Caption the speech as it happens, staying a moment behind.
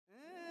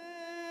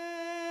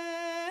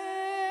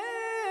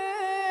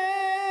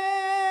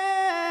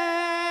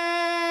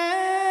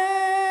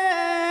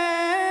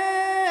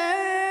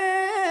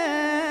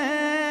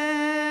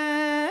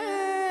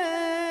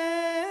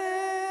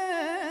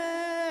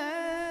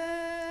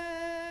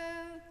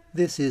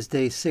This is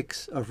day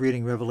 6 of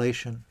reading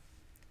Revelation.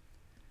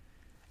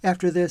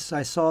 After this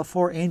I saw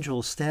 4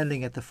 angels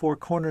standing at the 4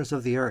 corners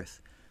of the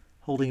earth,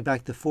 holding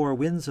back the 4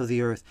 winds of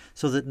the earth,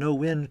 so that no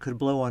wind could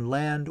blow on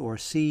land or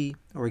sea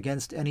or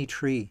against any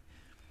tree.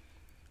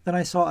 Then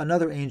I saw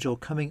another angel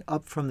coming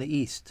up from the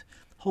east,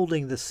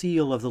 holding the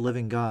seal of the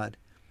living God.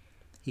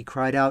 He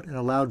cried out in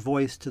a loud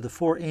voice to the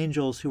 4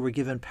 angels who were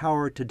given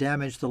power to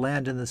damage the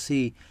land and the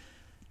sea,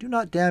 "Do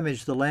not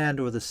damage the land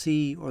or the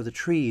sea or the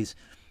trees,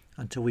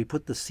 until we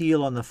put the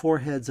seal on the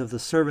foreheads of the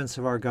servants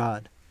of our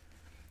God."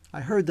 I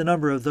heard the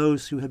number of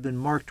those who had been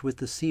marked with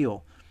the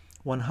seal,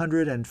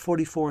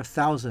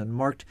 144,000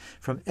 marked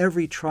from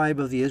every tribe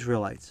of the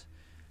Israelites.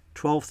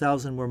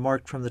 12,000 were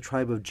marked from the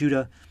tribe of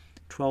Judah,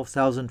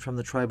 12,000 from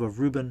the tribe of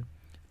Reuben,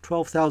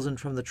 12,000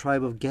 from the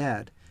tribe of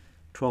Gad,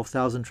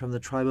 12,000 from the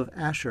tribe of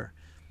Asher,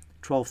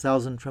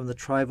 12,000 from the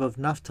tribe of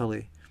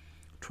Naphtali,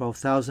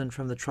 12,000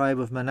 from the tribe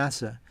of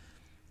Manasseh,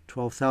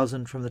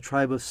 12,000 from the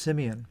tribe of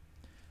Simeon,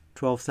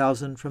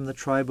 12,000 from the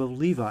tribe of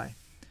Levi,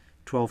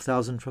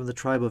 12,000 from the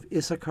tribe of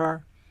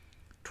Issachar,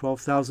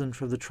 12,000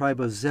 from the tribe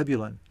of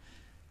Zebulun,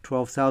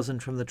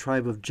 12,000 from the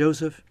tribe of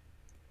Joseph,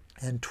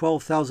 and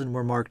 12,000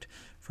 were marked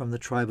from the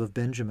tribe of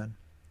Benjamin.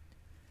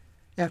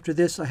 After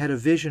this I had a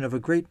vision of a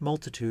great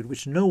multitude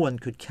which no one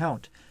could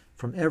count,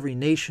 from every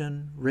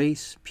nation,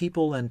 race,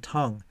 people, and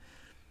tongue.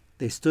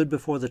 They stood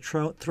before the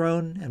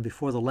throne and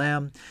before the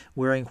Lamb,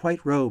 wearing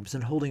white robes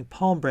and holding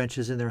palm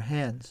branches in their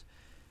hands.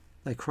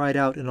 They cried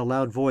out in a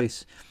loud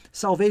voice,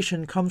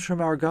 "Salvation comes from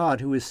our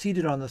God who is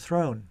seated on the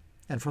throne,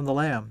 and from the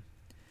Lamb."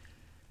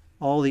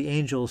 All the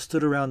angels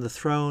stood around the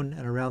throne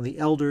and around the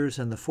elders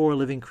and the 4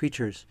 living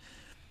creatures.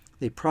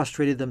 They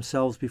prostrated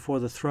themselves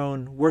before the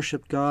throne,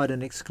 worshipped God,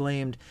 and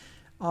exclaimed,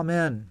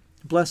 "Amen.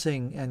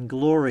 Blessing and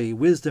glory,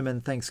 wisdom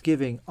and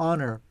thanksgiving,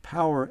 honor,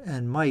 power,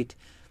 and might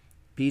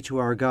be to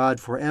our God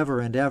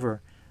forever and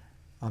ever.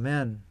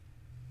 Amen."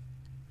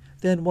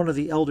 Then one of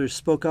the elders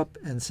spoke up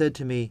and said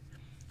to me,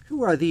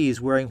 "Who are these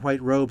wearing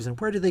white robes, and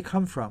where do they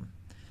come from?"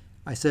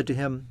 I said to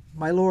him,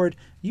 "My Lord,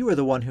 you are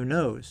the one who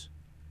knows."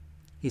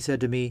 He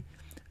said to me,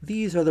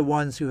 "These are the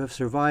ones who have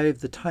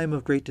survived the time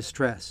of great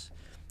distress.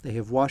 They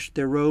have washed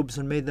their robes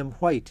and made them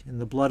white in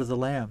the blood of the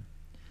Lamb.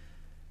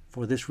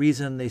 For this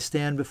reason they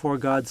stand before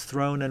God's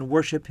throne and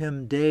worship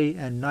him day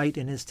and night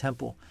in his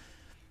temple.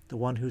 The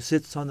one who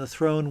sits on the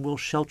throne will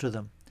shelter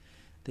them.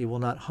 They will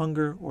not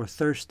hunger or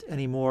thirst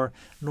any more,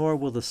 nor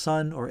will the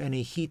sun or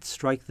any heat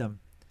strike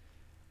them.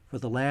 For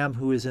the Lamb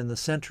who is in the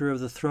center of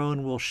the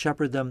throne will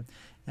shepherd them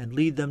and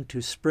lead them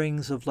to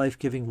springs of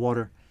life-giving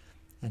water,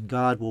 and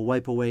God will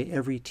wipe away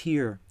every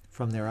tear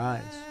from their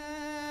eyes."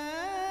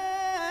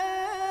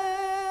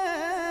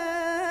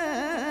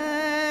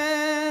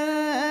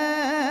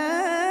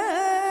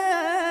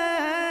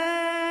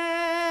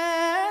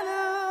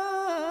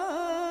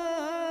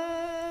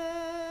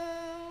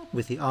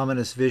 With the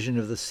ominous vision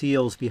of the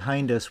seals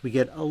behind us, we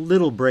get a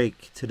little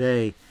break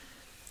today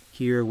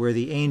here where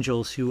the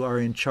angels who are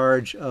in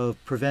charge of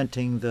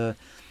preventing the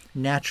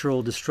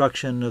natural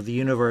destruction of the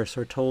universe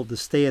are told to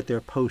stay at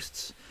their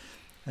posts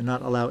and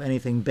not allow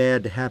anything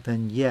bad to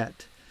happen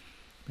yet.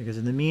 Because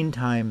in the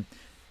meantime,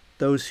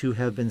 those who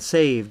have been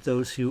saved,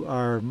 those who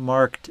are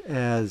marked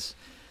as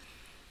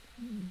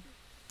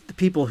the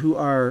people who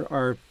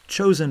are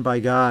chosen by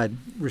God,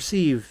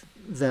 receive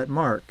that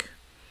mark.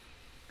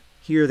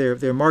 Here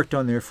they're marked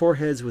on their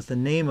foreheads with the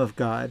name of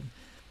God,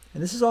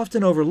 and this is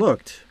often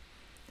overlooked.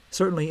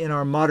 Certainly in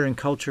our modern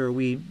culture,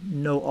 we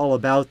know all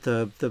about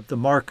the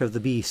mark of the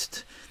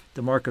beast,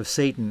 the mark of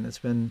Satan. It's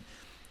been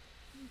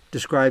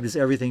described as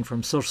everything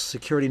from social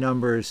security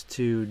numbers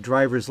to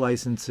driver's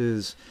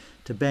licenses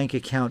to bank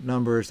account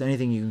numbers,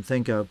 anything you can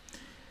think of.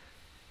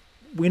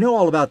 We know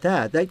all about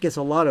that. That gets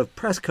a lot of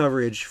press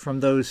coverage from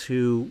those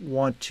who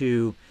want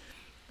to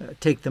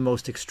take the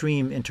most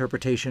extreme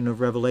interpretation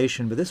of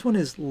Revelation. But this one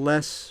is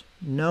less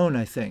known,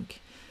 I think,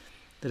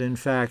 that in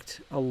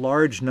fact a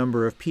large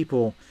number of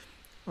people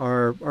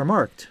are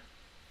marked.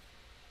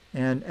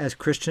 And as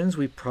Christians,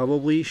 we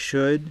probably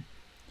should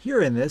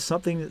hear in this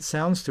something that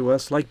sounds to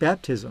us like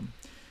baptism,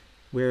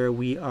 where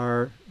we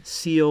are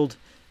sealed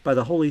by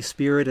the Holy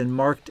Spirit and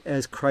marked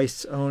as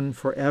Christ's own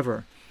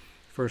forever,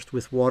 first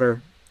with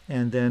water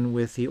and then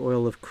with the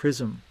oil of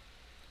chrism.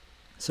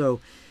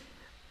 So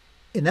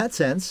in that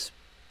sense,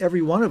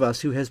 every one of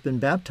us who has been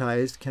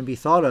baptized can be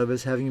thought of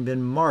as having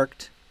been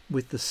marked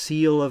with the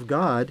seal of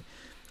God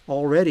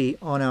already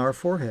on our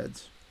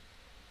foreheads.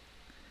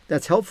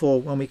 That's helpful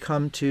when we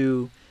come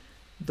to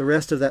the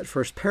rest of that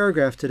first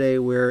paragraph today,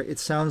 where it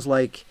sounds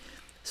like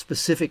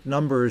specific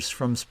numbers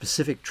from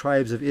specific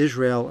tribes of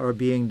Israel are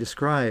being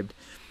described.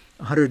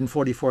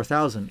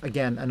 144,000,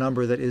 again, a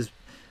number that is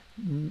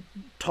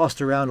tossed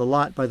around a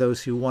lot by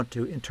those who want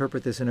to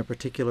interpret this in a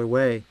particular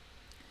way.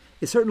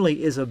 It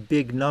certainly is a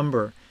big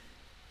number,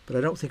 but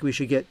I don't think we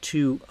should get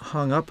too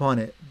hung up on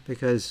it,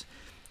 because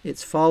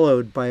it's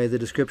followed by the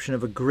description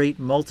of a great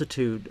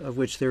multitude of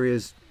which there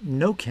is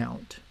no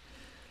count.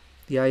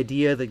 The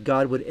idea that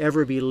God would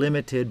ever be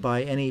limited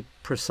by any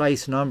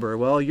precise number.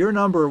 Well, you're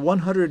number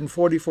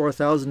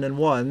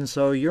 144,001,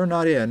 so you're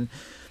not in,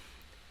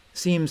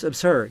 seems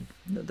absurd.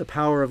 The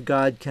power of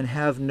God can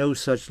have no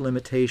such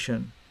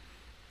limitation.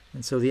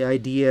 And so the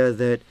idea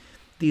that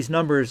these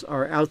numbers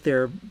are out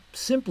there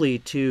simply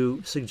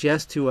to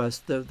suggest to us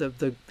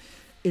the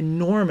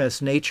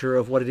enormous nature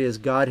of what it is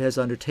God has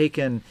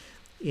undertaken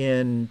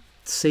in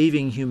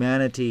saving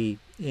humanity,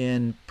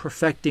 in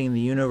perfecting the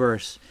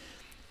universe,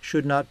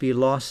 should not be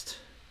lost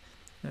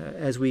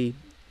as we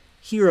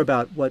hear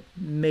about what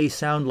may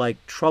sound like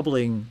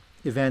troubling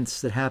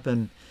events that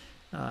happen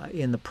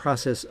in the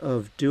process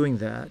of doing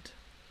that.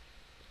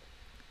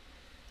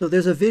 So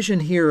there's a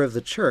vision here of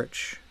the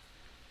church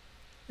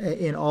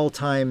in all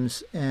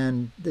times,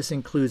 and this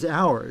includes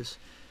ours,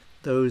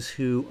 those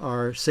who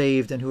are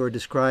saved and who are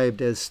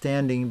described as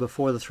standing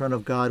before the throne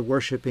of God,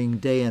 worshiping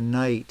day and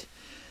night.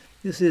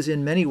 This is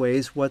in many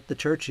ways what the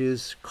church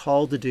is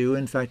called to do,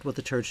 in fact, what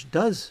the church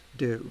does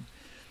do.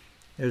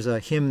 There's a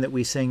hymn that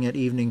we sing at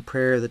evening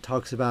prayer that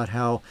talks about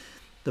how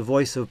the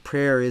voice of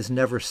prayer is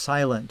never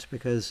silent,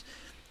 because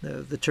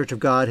the Church of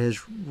God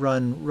has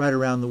run right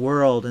around the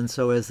world, and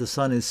so as the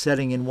sun is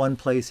setting in one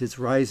place, it's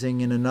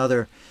rising in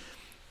another.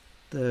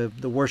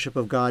 The worship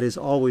of God is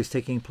always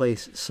taking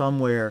place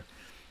somewhere.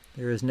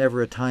 There is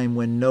never a time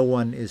when no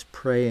one is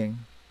praying.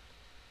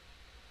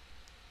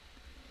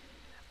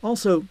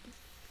 Also,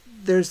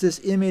 there's this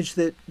image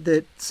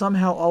that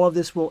somehow all of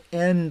this will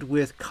end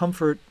with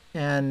comfort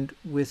and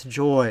with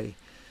joy.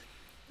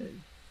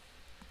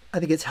 I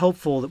think it's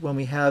helpful that when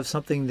we have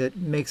something that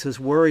makes us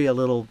worry a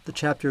little, the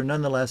chapter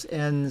nonetheless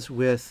ends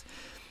with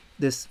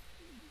this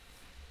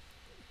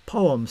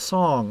poem,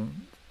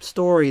 song,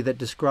 story that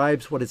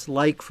describes what it's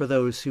like for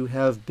those who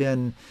have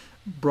been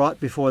brought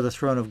before the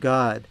throne of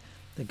God.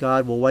 That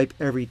God will wipe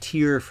every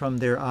tear from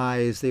their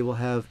eyes. They will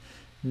have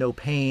no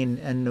pain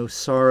and no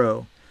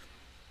sorrow.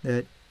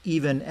 That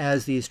even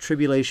as these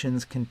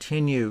tribulations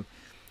continue,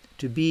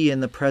 to be in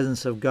the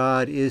presence of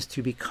God is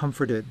to be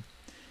comforted.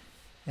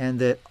 And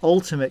that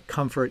ultimate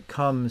comfort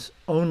comes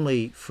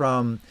only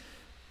from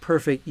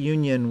perfect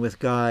union with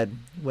God,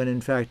 when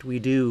in fact we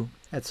do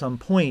at some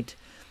point,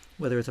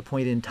 whether it's a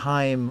point in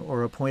time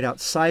or a point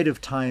outside of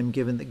time,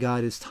 given that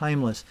God is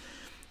timeless,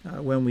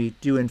 when we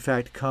do in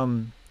fact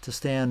come to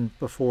stand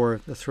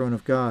before the throne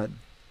of God.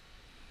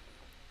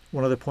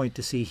 One other point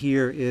to see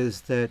here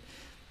is that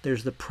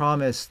there's the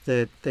promise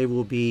that they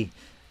will be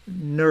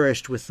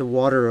nourished with the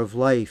water of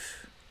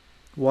life.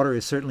 Water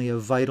is certainly a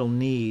vital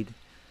need.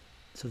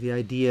 So the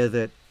idea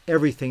that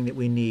everything that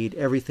we need,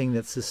 everything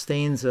that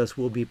sustains us,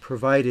 will be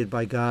provided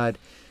by God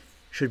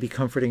should be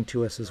comforting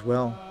to us as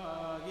well.